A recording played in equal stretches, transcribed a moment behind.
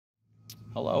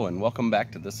Hello and welcome back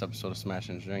to this episode of Smash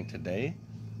Engineering. Today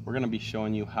we're going to be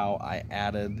showing you how I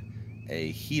added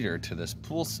a heater to this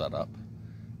pool setup,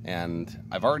 and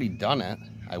I've already done it.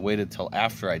 I waited till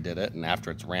after I did it and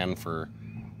after it's ran for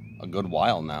a good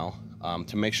while now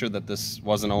to make sure that this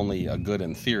wasn't only a good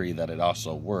in theory, that it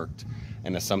also worked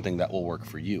and is something that will work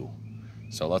for you.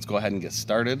 So let's go ahead and get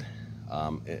started.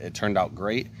 It turned out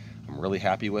great. I'm really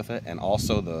happy with it, and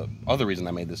also the other reason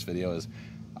I made this video is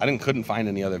I couldn't find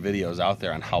any other videos out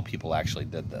there on how people actually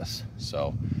did this.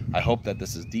 So I hope that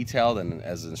this is detailed and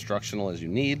as instructional as you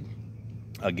need.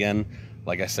 Again,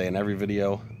 like I say in every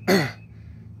video,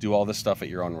 do all this stuff at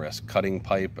your own risk. Cutting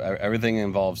pipe, everything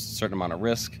involves a certain amount of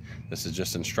risk. This is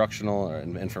just instructional or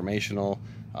informational.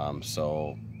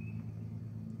 So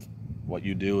what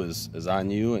you do is on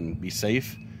you, and be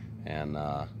safe. And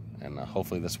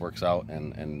hopefully this works out,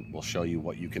 and we'll show you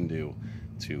what you can do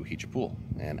to heat your pool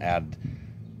and add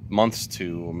months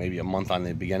to maybe a month on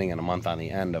the beginning and a month on the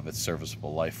end of its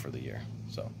serviceable life for the year.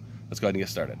 So let's go ahead and get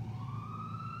started.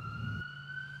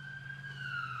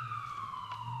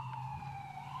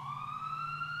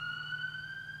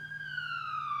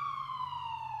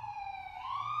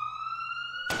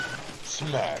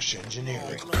 Smash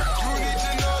Engineering.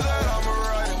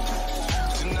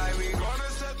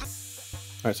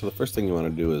 Alright, so the first thing you want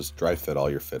to do is dry fit all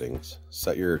your fittings.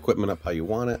 Set your equipment up how you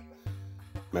want it.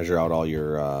 Measure out all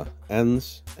your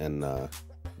ends and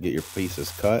get your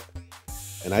pieces cut.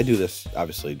 And I do this,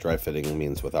 obviously, dry fitting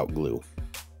means without glue.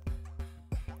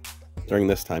 During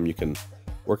this time, you can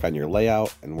work on your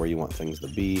layout and where you want things to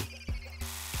be.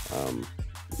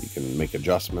 You can make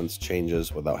adjustments,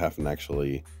 changes, without having to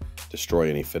actually destroy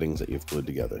any fittings that you've glued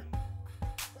together.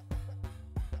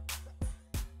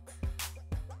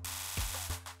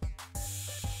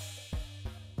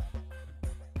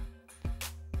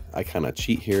 I kind of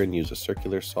cheat here and use a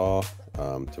circular saw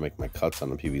to make my cuts on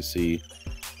the PVC.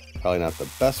 Probably not the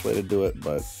best way to do it,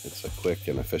 but it's a quick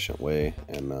and efficient way,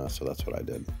 and so that's what I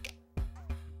did.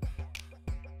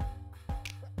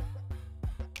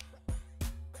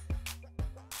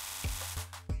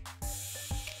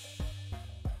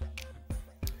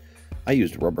 I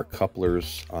used rubber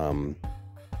couplers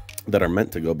that are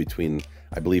meant to go between,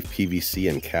 I believe, PVC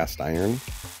and cast iron,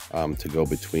 to go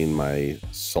between my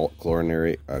salt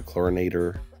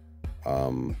chlorinator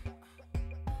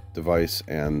device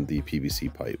and the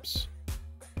PVC pipes.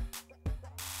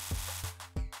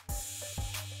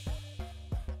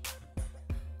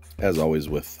 As always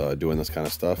with doing this kind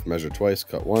of stuff, measure twice,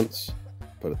 cut once,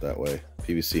 put it that way.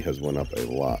 PVC has went up a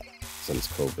lot since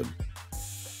COVID.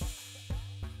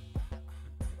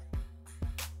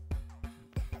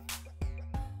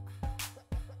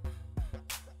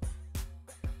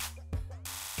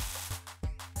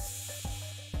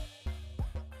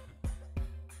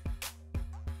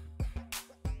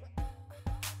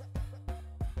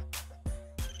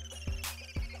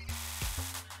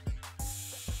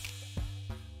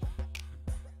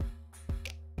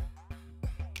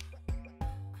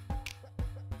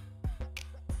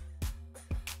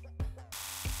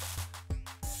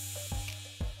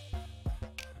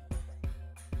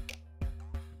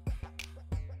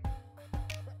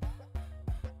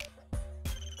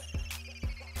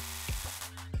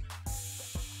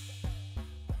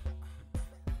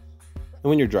 And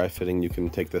when you're dry fitting, you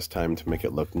can take this time to make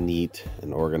it look neat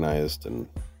and organized and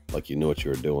like you knew what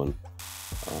you were doing.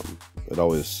 It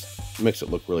always makes it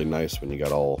look really nice when you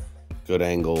got all good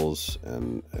angles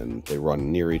and they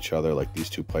run near each other. Like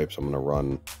these two pipes I'm going to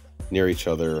run near each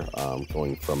other,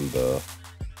 going from the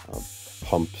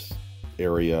pump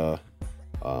area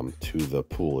to the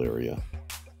pool area.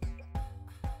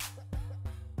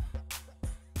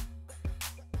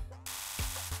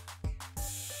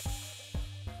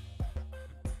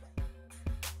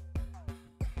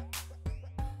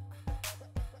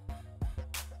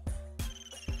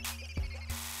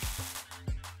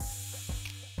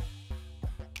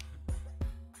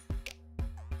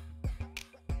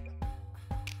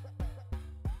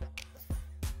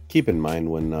 Keep in mind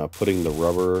when putting the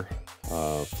rubber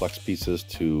flex pieces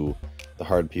to the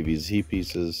hard PVC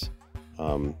pieces,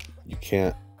 you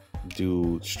can't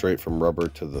do straight from rubber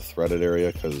to the threaded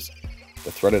area, because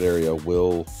the threaded area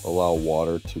will allow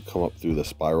water to come up through the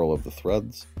spiral of the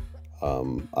threads.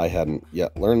 I hadn't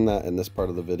yet learned that in this part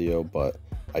of the video, but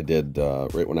I did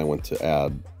right when I went to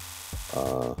add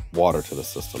water to the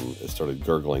system. It started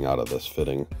gurgling out of this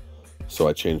fitting, so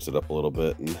I changed it up a little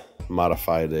bit and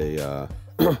modified a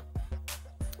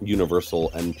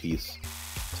universal end piece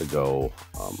to go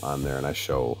on there, and I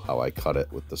show how I cut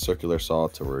it with the circular saw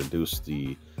to reduce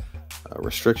the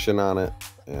restriction on it,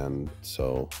 and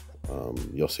so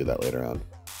you'll see that later on.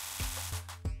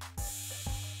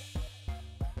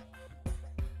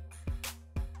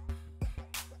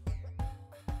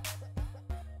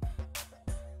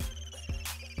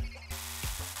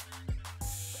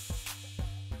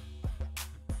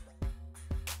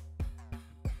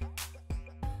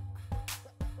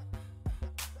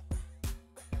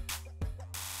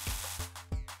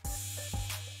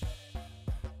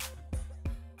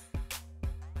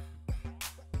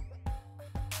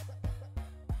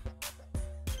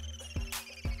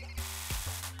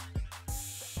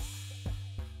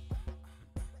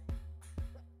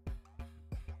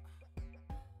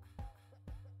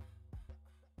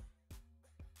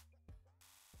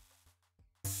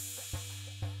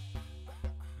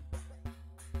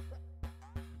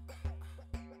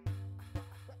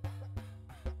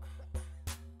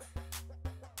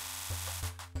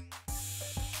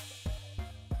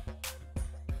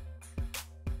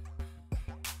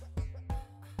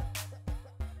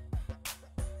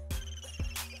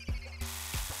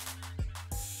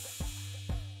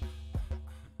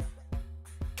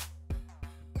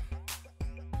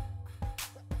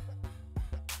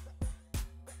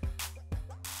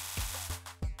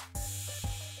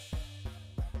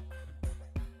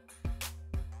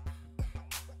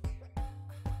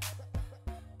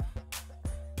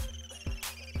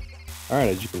 All right,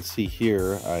 as you can see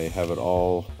here, I have it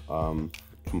all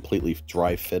completely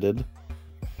dry fitted.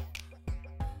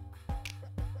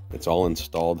 It's all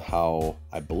installed how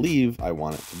I believe I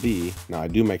want it to be. Now I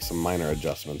do make some minor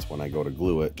adjustments when I go to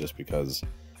glue it, just because I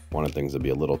wanted things to be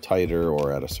a little tighter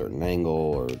or at a certain angle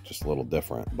or just a little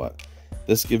different. But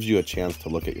this gives you a chance to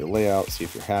look at your layout, see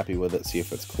if you're happy with it, see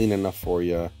if it's clean enough for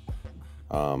you.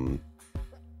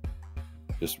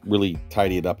 Just really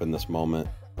tidy it up in this moment.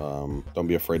 Don't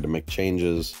be afraid to make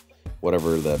changes,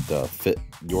 whatever that fit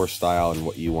your style and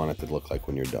what you want it to look like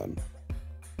when you're done.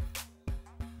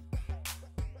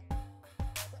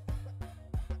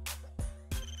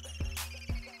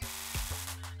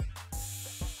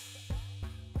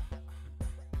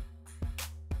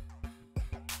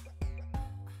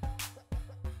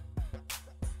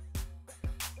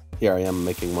 Here I am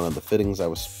making one of the fittings I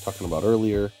was talking about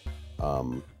earlier.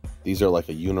 These are like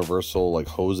a universal like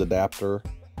hose adapter,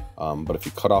 but if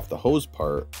you cut off the hose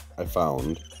part, I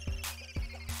found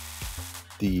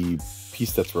the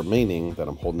piece that's remaining that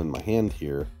I'm holding in my hand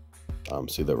here,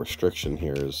 see the restriction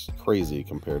here is crazy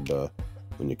compared to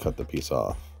when you cut the piece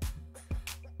off.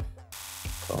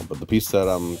 But the piece that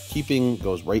I'm keeping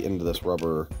goes right into this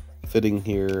rubber fitting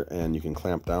here, and you can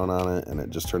clamp down on it, and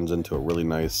it just turns into a really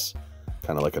nice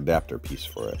kind of like adapter piece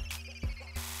for it.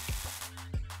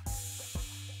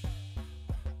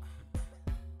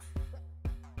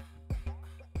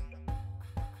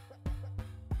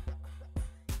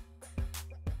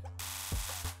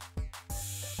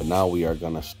 But now we are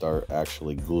going to start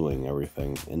actually gluing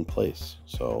everything in place.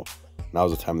 So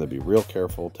now's the time to be real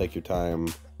careful, take your time.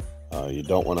 You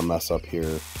don't want to mess up here,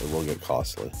 it will get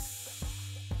costly.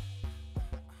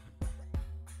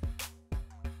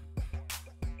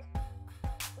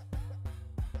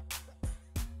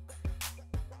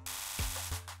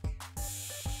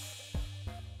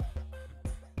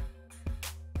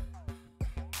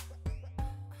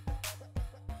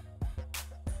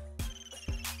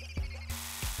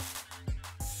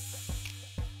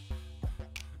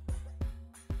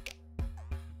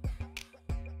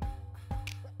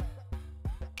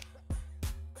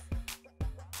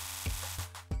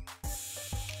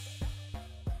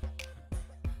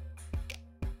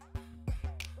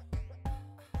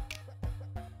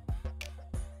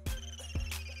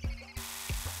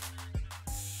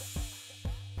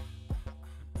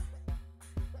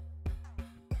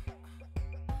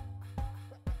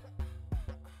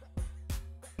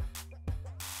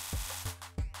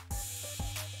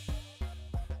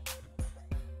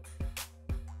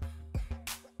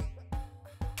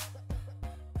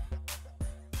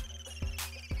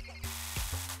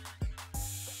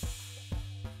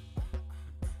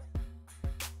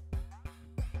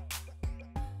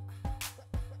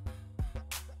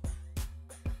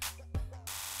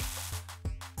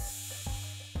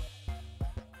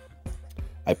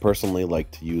 I personally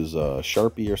like to use a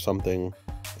Sharpie or something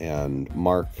and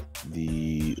mark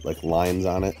the lines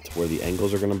on it to where the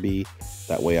angles are going to be.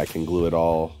 That way I can glue it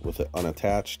all with it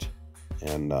unattached,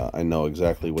 and I know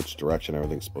exactly which direction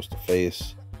everything's supposed to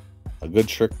face. A good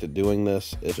trick to doing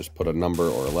this is just put a number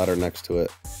or a letter next to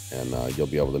it, and you'll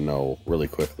be able to know really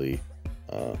quickly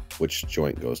which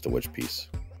joint goes to which piece.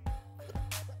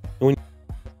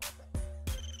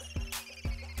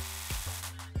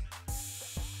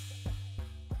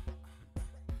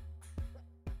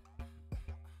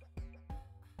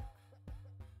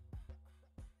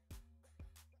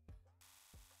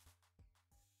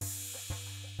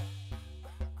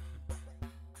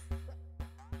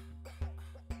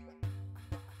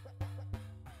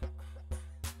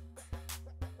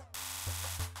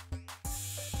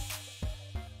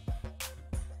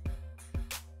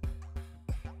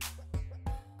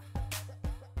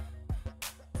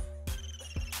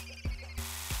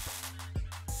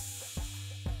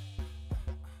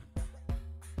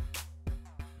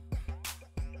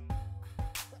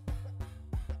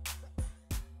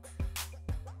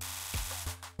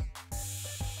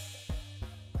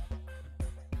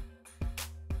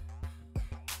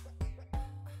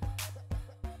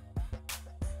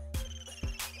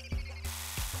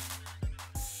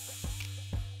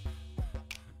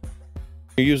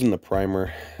 You're using the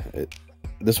primer.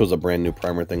 This was a brand new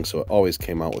primer thing, so it always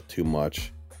came out with too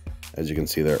much. As you can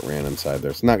see there, it ran inside there.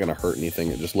 It's not going to hurt anything.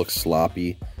 It just looks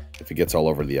sloppy if it gets all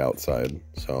over the outside.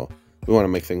 So we want to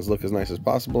make things look as nice as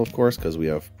possible, of course, because we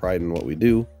have pride in what we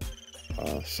do.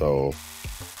 So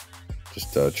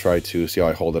just try to see how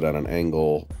I hold it at an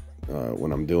angle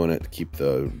when I'm doing it to keep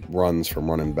the runs from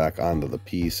running back onto the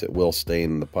piece. It will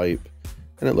stain the pipe,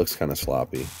 and it looks kind of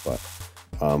sloppy, but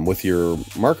with your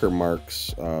marker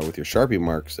marks, with your Sharpie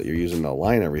marks that you're using to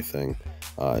align everything,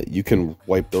 You can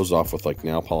wipe those off with like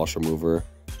nail polish remover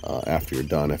after you're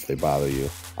done if they bother you.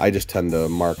 I just tend to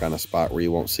mark on a spot where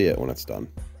you won't see it when it's done.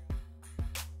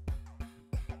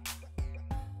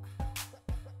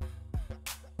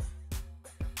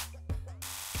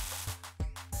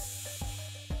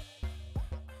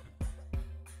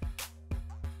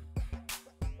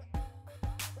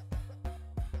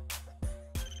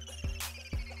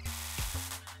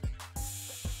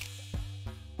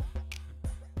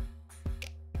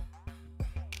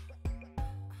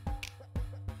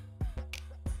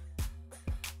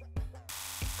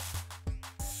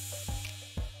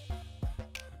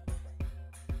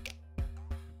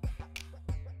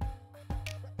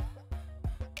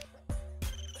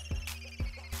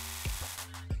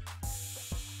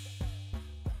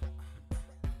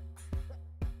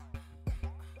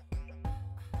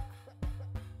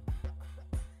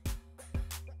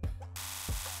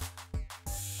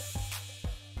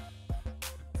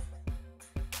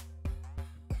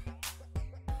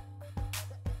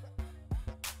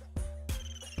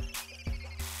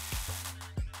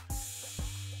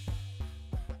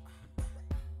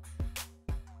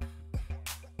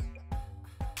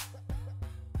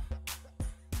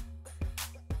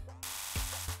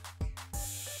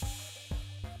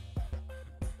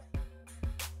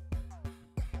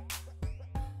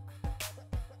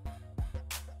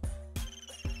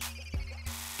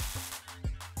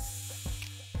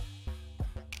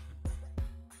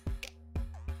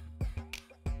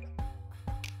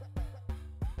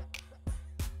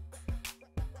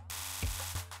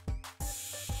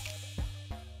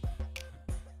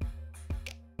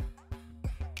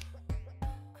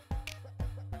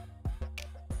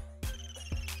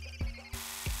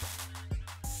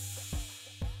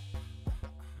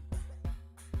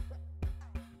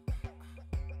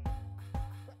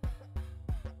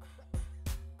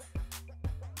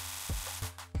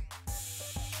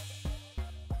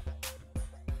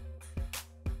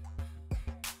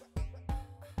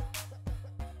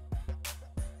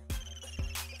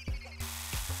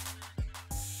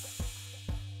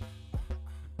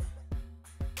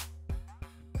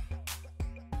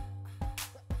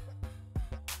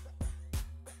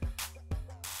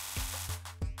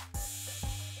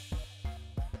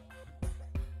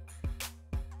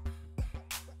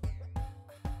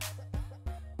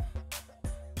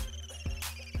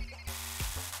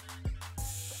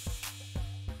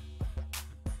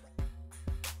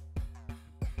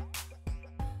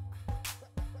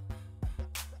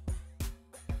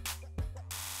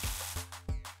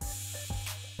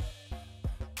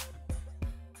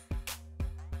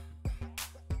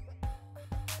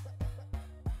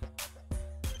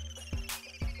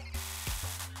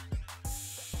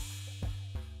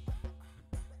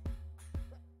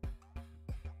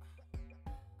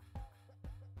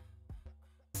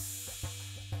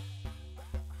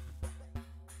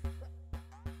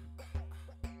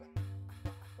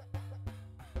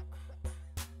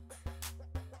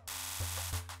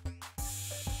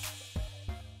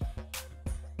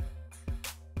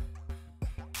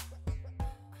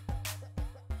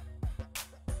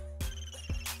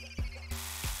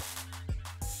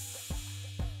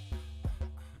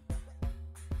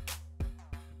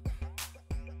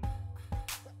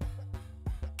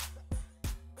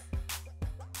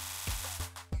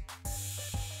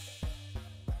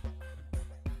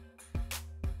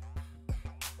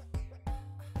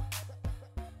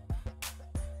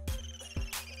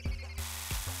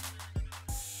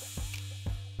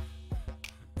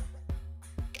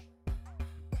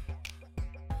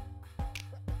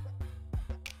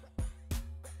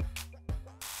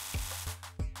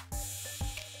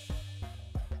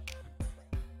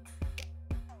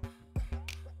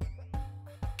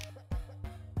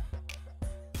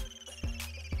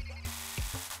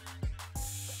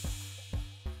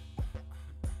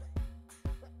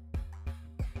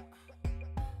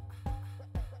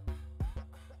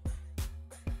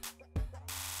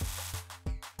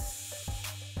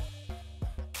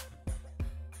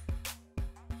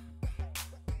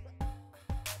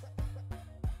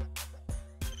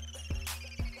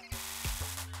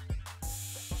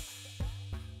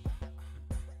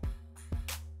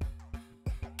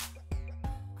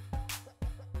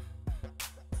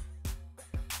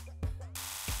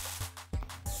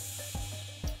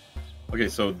 Okay,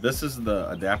 so this is the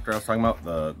adapter I was talking about.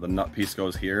 The nut piece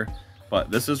goes here, but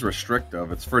this is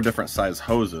restrictive. It's for different size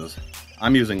hoses.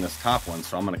 I'm using this top one,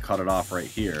 so I'm going to cut it off right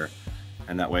here,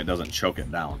 and that way it doesn't choke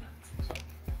it down.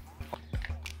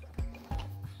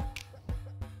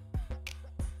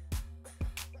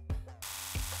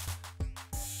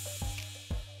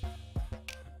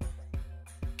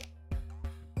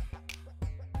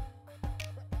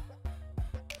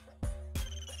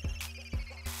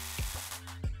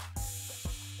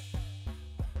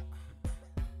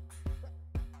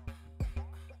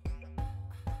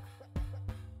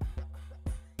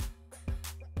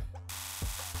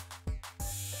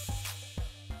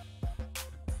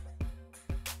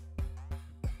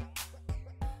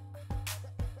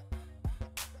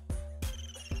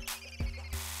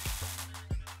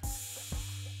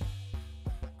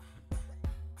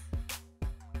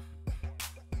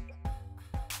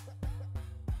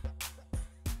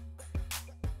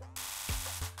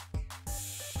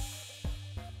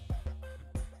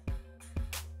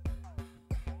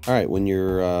 All right, when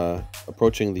you're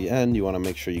approaching the end, you want to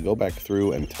make sure you go back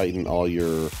through and tighten all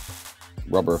your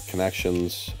rubber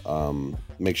connections.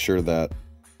 Make sure that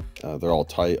they're all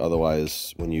tight.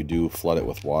 Otherwise, when you do flood it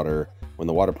with water, when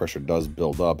the water pressure does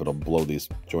build up, it'll blow these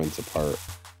joints apart.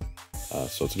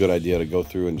 So it's a good idea to go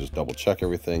through and just double check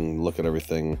everything, look at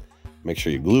everything, make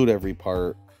sure you glued every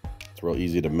part. It's real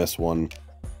easy to miss one.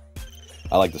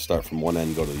 I like to start from one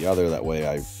end, go to the other. That way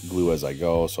I glue as I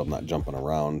go, so I'm not jumping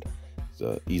around. It's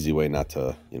an easy way not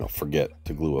to, forget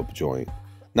to glue up a joint.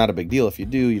 Not a big deal if you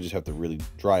do. You just have to really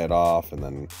dry it off and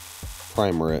then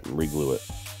primer it and re-glue it.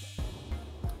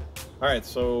 All right,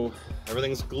 so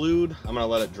everything's glued. I'm gonna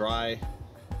let it dry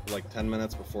for like 10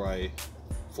 minutes before I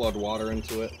flood water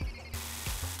into it.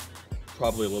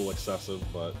 Probably a little excessive,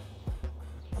 but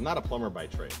I'm not a plumber by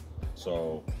trade.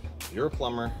 So if you're a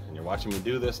plumber and you're watching me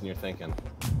do this and you're thinking,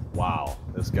 wow,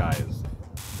 this guy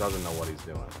doesn't know what he's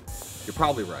doing, you're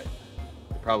probably right.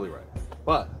 You're probably right.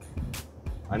 But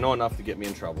I know enough to get me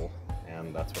in trouble,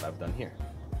 and that's what I've done here.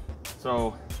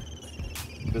 So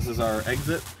this is our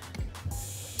exit.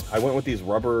 I went with these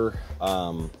rubber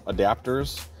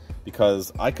adapters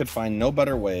because I could find no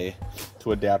better way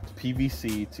to adapt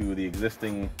PVC to the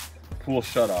existing pool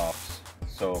shutoffs.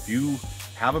 So if you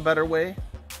have a better way,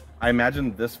 I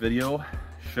imagine this video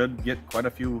should get quite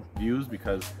a few views,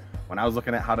 because when I was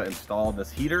looking at how to install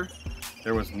this heater,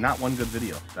 there was not one good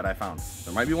video that I found.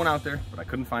 There might be one out there, but I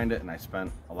couldn't find it, and I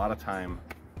spent a lot of time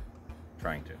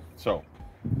trying to. So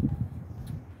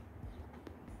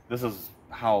this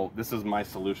is my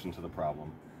solution to the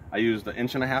problem. I used an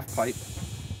 1.5 inch pipe.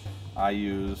 I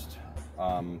used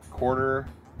 1.25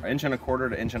 inch to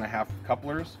 1.5 inch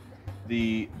couplers.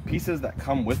 The pieces that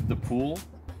come with the pool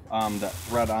that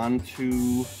thread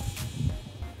onto,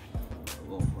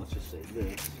 well, let's just say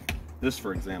this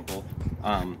for example,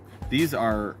 these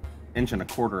are 1.25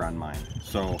 inches on mine.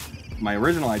 So my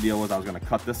original idea was I was going to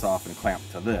cut this off and clamp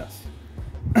to this,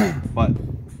 but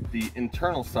the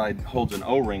internal side holds an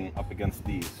O-ring up against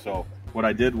these. So what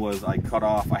I did was I cut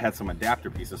off, I had some adapter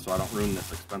pieces so I don't ruin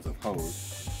this expensive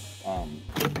hose.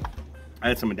 I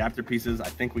had some adapter pieces. I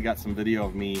think we got some video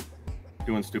of me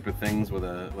doing stupid things with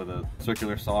a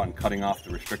circular saw and cutting off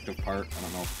the restrictive part. I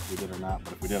don't know if we did or not,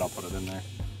 but if we did, I'll put it in there.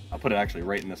 I'll put it actually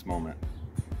right in this moment,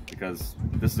 because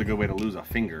this is a good way to lose a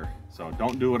finger. So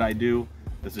don't do what I do.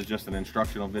 This is just an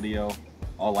instructional video.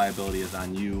 All liability is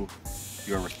on you.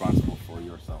 You're responsible for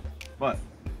yourself. But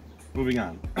moving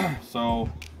on. So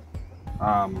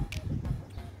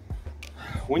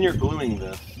when you're gluing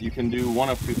this, you can do one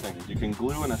of two things. You can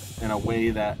glue in a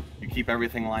way that you keep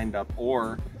everything lined up,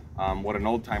 or what an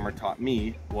old timer taught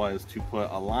me was to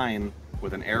put a line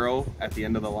with an arrow at the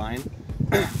end of the line,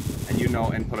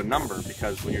 and put a number,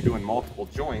 because when you're doing multiple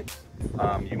joints,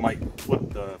 you might flip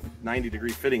the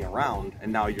 90-degree fitting around,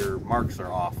 and now your marks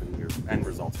are off and your end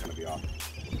result's going to be off.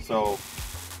 So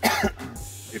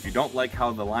if you don't like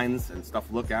how the lines and stuff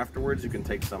look afterwards, you can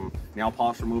take some nail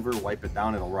polish remover, wipe it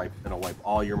down, it'll wipe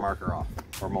all your marker off,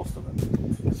 or most of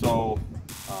it. So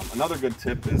another good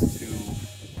tip is to,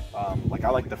 like, I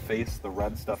like to face the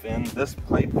red stuff in. This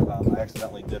pipe, I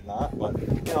accidentally did not, but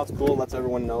it's cool, lets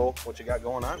everyone know what you got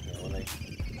going on here when they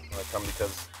come,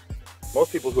 because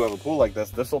most people who have a pool like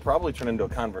this will probably turn into a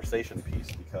conversation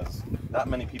piece, because not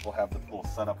many people have the pool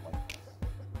set up like this.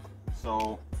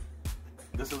 So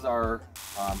this is our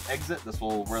exit. This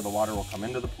will where the water will come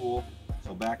into the pool.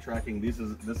 So backtracking, this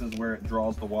is where it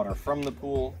draws the water from the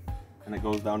pool and it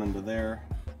goes down into there.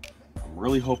 I'm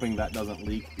really hoping that doesn't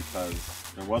leak,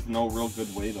 because there was no real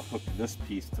good way to hook this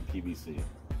piece to PVC.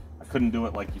 I couldn't do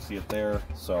it like you see it there,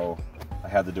 so I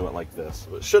had to do it like this.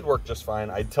 It should work just fine.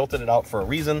 I tilted it out for a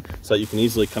reason, so you can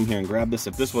easily come here and grab this.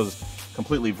 If this was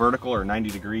completely vertical or 90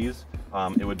 degrees,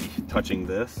 it would be touching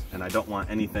this, and I don't want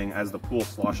anything, as the pool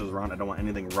sloshes around, I don't want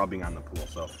anything rubbing on the pool.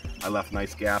 So I left a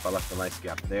nice gap. I left a nice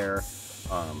gap there.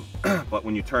 But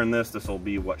when you turn this will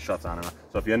be what shuts on it.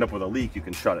 So if you end up with a leak, you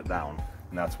can shut it down,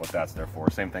 and that's what that's there for.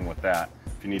 Same thing with that.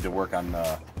 If you need to work on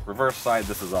the reverse side,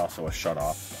 this is also a shut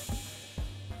off.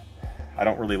 I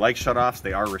don't really like shutoffs.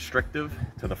 They are restrictive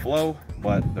to the flow,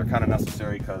 but they're kind of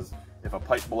necessary, because if a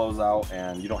pipe blows out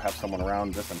and you don't have someone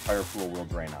around, this entire pool will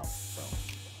drain out. So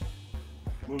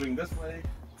moving this way,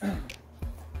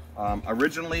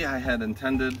 originally I had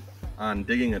intended on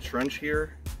digging a trench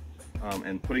here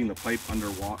and putting the pipe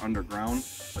underground,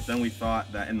 but then we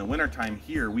thought that in the wintertime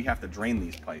here we have to drain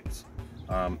these pipes,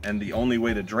 and the only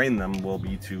way to drain them will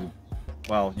be to,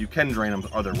 well, you can drain them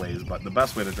other ways, but the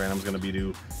best way to drain them is going to be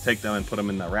to take them and put them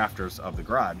in the rafters of the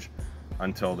garage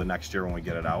until the next year when we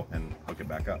get it out and hook it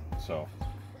back up. So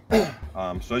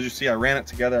So as you see, I ran it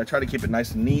together. I try to keep it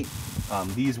nice and neat.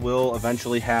 These will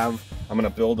eventually have, I'm gonna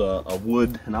build a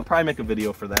wood, and I'll probably make a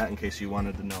video for that in case you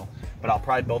wanted to know, but I'll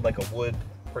probably build like a wood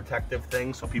protective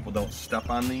thing so people don't step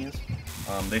on these.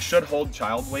 They should hold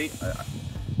child weight.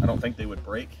 I don't think they would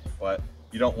break, but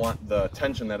you don't want the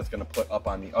tension that it's gonna put up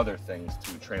on the other things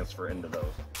to transfer into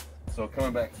those. So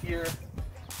coming back here,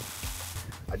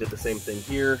 I did the same thing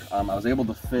here. I was able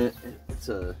to fit,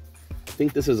 I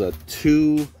think this is a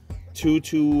 2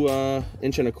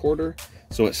 inch and a quarter.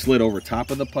 So it slid over top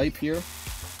of the pipe here.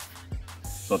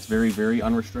 So it's very, very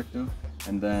unrestricted.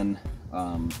 And then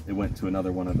it went to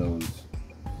another one of those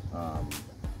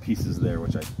pieces there,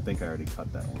 which I think I already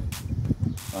cut that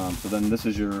one. So then this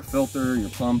is your filter, your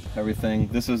pump, everything.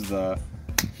 This is the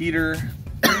heater.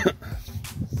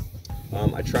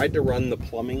 I tried to run the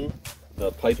plumbing,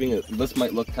 the piping. This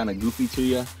might look kind of goofy to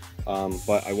you,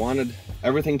 but I wanted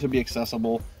everything to be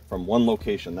accessible from one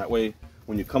location. That way,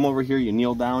 when you come over here, you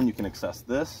kneel down, you can access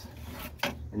this,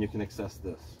 and you can access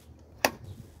this.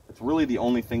 It's really the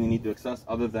only thing you need to access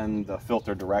other than the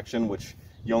filter direction, which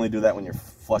you only do that when you're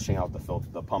flushing out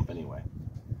the pump anyway.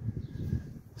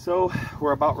 So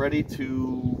we're about ready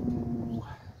to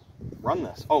run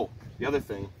this. Oh, the other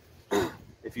thing,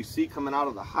 if you see coming out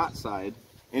of the hot side,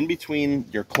 in between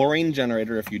your chlorine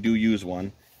generator, if you do use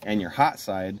one, and your hot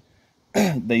side,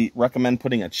 they recommend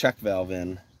putting a check valve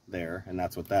in there, and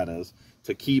that's what that is,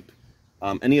 to keep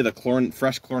any of the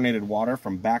fresh chlorinated water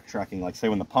from backtracking. Like say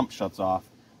when the pump shuts off,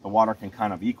 the water can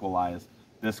kind of equalize.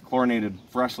 This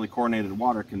freshly chlorinated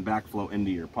water can backflow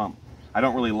into your pump. I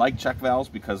don't really like check valves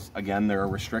because, again, they're a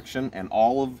restriction, and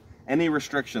any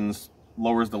restrictions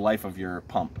lowers the life of your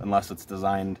pump unless it's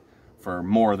designed for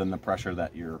more than the pressure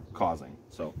that you're causing.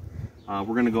 So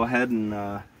we're gonna go ahead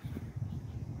and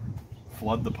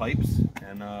flood the pipes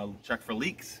and check for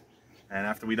leaks. And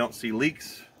after we don't see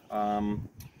leaks,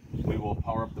 we will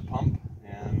power up the pump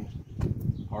and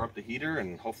power up the heater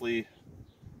and hopefully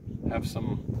have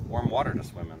some warm water to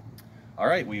swim in. All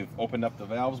right, we've opened up the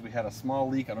valves. We had a small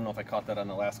leak. I don't know if I caught that on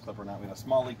the last clip or not. We had a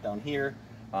small leak down here.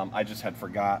 I just had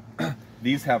forgot.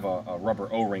 These have a rubber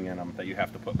O-ring in them that you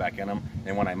have to put back in them.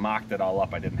 And when I mocked it all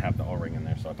up, I didn't have the O-ring in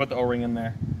there. So I put the O-ring in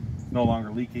there. It's no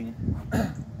longer leaking.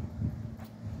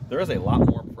 There is a lot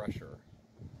more pressure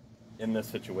in this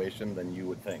situation than you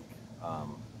would think,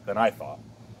 than I thought.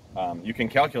 You can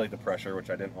calculate the pressure, which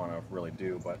I didn't want to really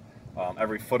do, but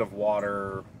every foot of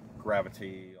water,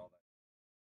 gravity, all that.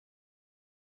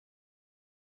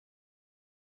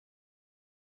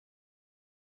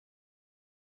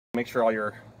 Make sure all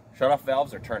your shutoff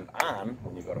valves are turned on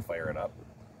when you go to fire it up.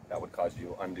 That would cause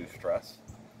you undue stress.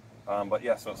 But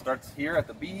yeah, so it starts here at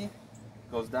the B,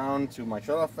 goes down to my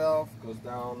shutoff valve, goes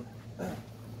down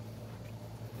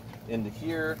into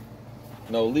here.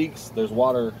 No leaks. There's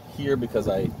water here because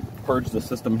I purged the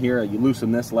system here. You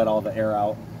loosen this, let all the air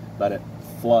out, let it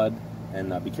flood,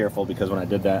 and be careful because when I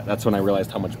did that, that's when I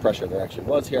realized how much pressure there actually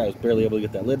was here. I was barely able to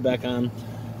get that lid back on.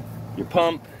 Your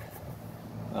pump.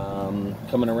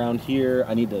 Coming around here,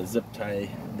 I need to zip tie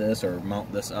this or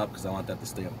mount this up because I want that to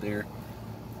stay up there.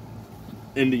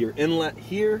 Into your inlet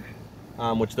here,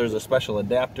 which there's a special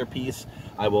adapter piece.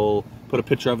 I will put a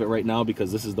picture of it right now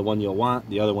because this is the one you'll want.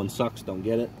 The other one sucks, don't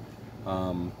get it.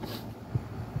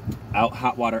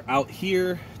 Hot water out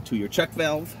here to your check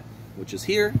valve, which is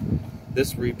here.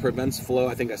 This prevents flow.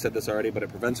 I think I said this already, but it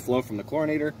prevents flow from the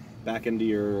chlorinator back into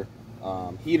your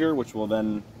heater, which will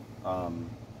then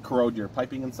corrode your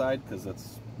piping inside because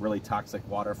it's really toxic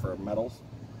water for metals.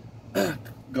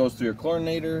 Goes through your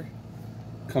chlorinator,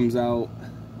 comes out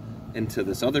into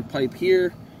this other pipe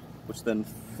here, which then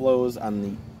flows on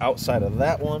the outside of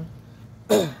that one,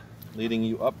 leading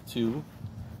you up to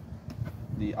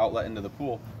the outlet into the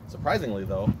pool. Surprisingly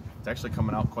though, it's actually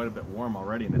coming out quite a bit warm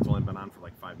already, and it's only been on for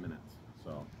like 5 minutes.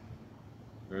 So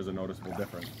there's a noticeable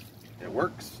difference. It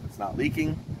works, it's not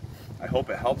leaking. I hope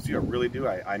it helps you, I really do.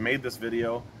 I made this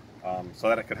video so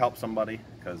that it could help somebody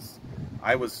because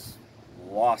I was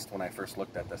lost when I first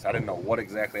looked at this. I didn't know what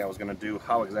exactly I was gonna do,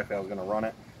 how exactly I was gonna run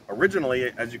it.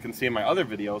 Originally, as you can see in my other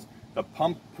videos, the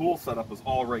pump pool setup was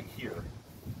all right here.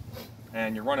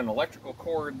 And you're running electrical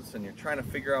cords and you're trying to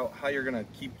figure out how you're gonna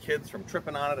keep kids from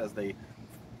tripping on it as they,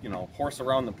 you know, horse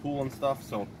around the pool and stuff.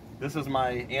 So this is my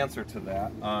answer to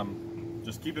that.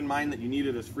 Just keep in mind that you need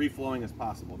it as free flowing as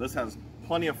possible. This has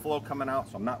plenty of flow coming out,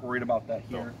 so I'm not worried about that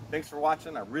here. So, thanks for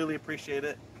watching, I really appreciate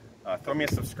it. Throw me a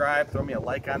subscribe, throw me a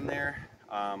like on there.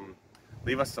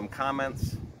 Leave us some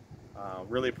comments.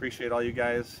 Really appreciate all you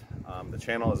guys. The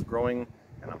channel is growing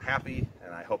and I'm happy,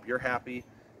 and I hope you're happy.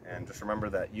 And just remember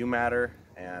that you matter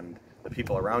and the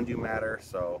people around you matter.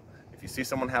 So if you see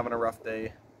someone having a rough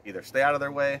day, either stay out of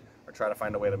their way or try to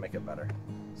find a way to make it better.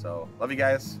 So love you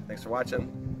guys. Thanks for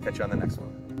watching. Catch you on the next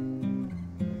one.